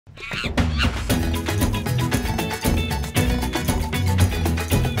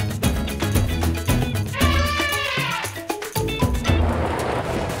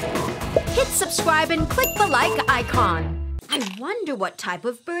Hit subscribe and click the like icon. I wonder what type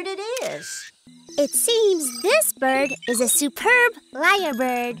of bird it is. It seems this bird is a superb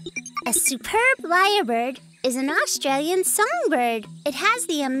lyrebird. A superb lyrebird is an Australian songbird. It has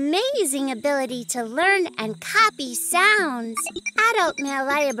the amazing ability to learn and copy sounds. Adult male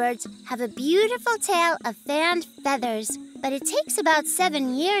lyrebirds have a beautiful tail of fanned feathers, but it takes about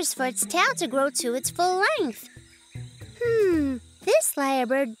 7 years for its tail to grow to its full length. This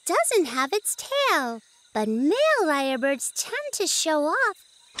lyrebird doesn't have its tail, but male lyrebirds tend to show off.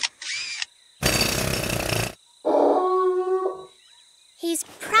 He's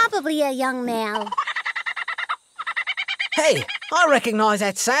probably a young male. Hey, I recognize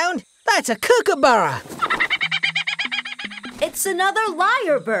that sound. That's a kookaburra. It's another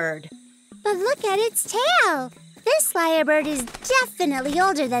lyrebird. But look at its tail. This lyrebird is definitely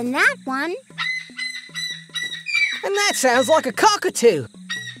older than that one. And that sounds like a cockatoo.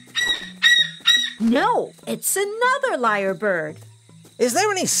 No, it's another lyrebird. Is there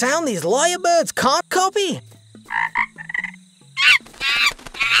any sound these lyrebirds can't copy?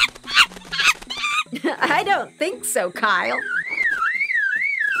 I don't think so, Kyle.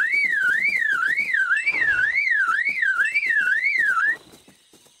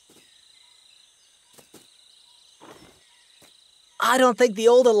 I don't think the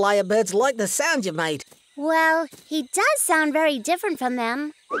older lyrebirds like the sound you made. Well, he does sound very different from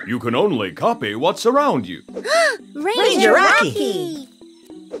them. You can only copy what's around you. Ranger Rocky!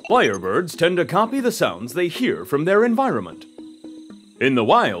 Lyrebirds tend to copy the sounds they hear from their environment. In the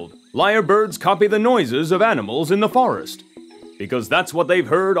wild, lyrebirds copy the noises of animals in the forest, because that's what they've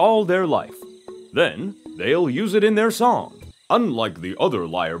heard all their life. Then, they'll use it in their song. Unlike the other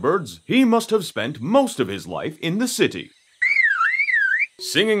lyrebirds, he must have spent most of his life in the city.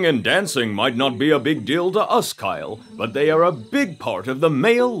 Singing and dancing might not be a big deal to us, Kyle, but they are a big part of the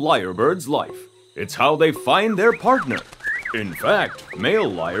male lyrebird's life. It's how they find their partner. In fact,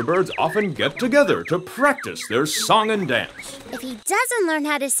 male lyrebirds often get together to practice their song and dance. If he doesn't learn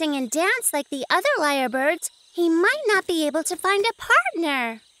how to sing and dance like the other lyrebirds, he might not be able to find a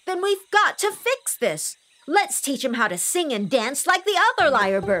partner. Then we've got to fix this. Let's teach him how to sing and dance like the other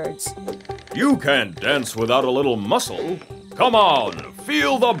lyrebirds. You can't dance without a little muscle. Come on,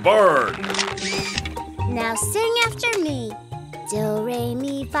 feel the bird. Now sing after me. Do, re,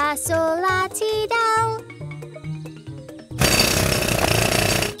 mi, fa, sol, la, ti, do.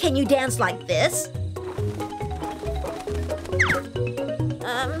 Can you dance like this?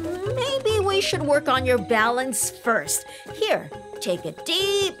 Maybe we should work on your balance first. Here, take a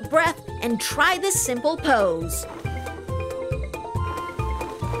deep breath and try this simple pose.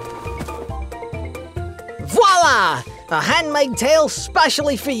 Voila! A handmade tail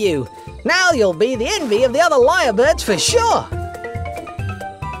specially for you. Now you'll be the envy of the other lyrebirds for sure.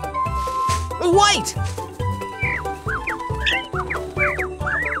 Wait!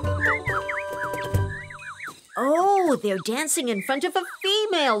 Oh, they're dancing in front of a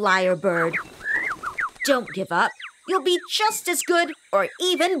female lyrebird. Don't give up. You'll be just as good or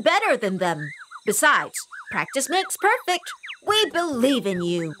even better than them. Besides, practice makes perfect. We believe in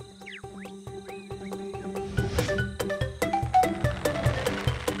you.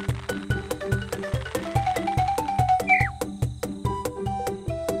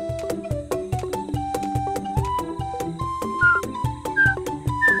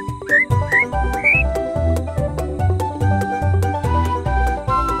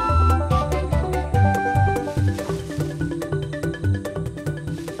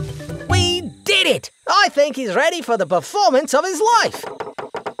 I think he's ready for the performance of his life.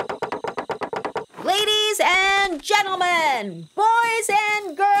 Ladies and gentlemen, boys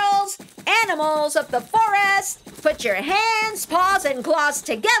and girls, animals of the forest, put your hands, paws, and claws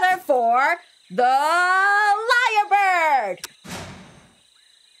together for the Lyrebird.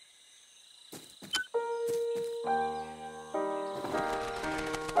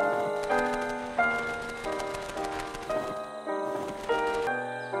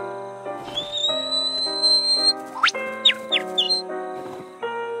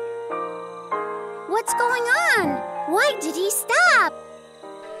 What's going on? Why did he stop?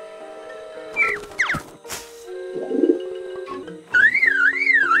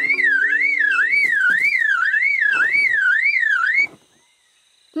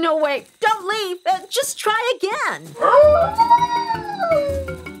 No, wait, don't leave. Just try again.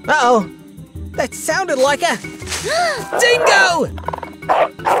 Uh-oh. That sounded like a dingo!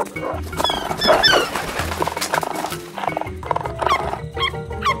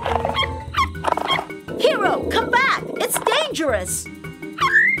 dangerous.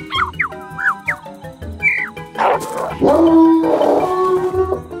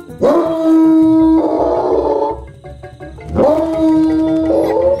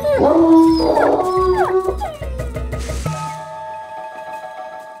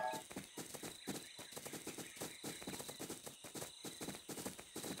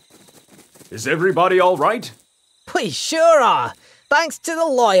 Is everybody all right? We sure are, thanks to the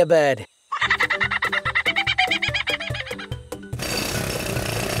Lyrebird.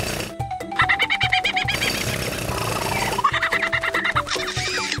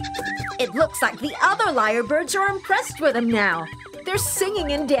 It looks like the other Lyrebirds are impressed with him now. They're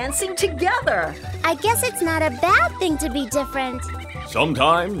singing and dancing together. I guess it's not a bad thing to be different.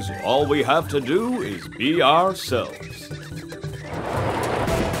 Sometimes all we have to do is be ourselves.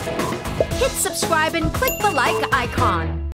 Hit subscribe and click the like icon.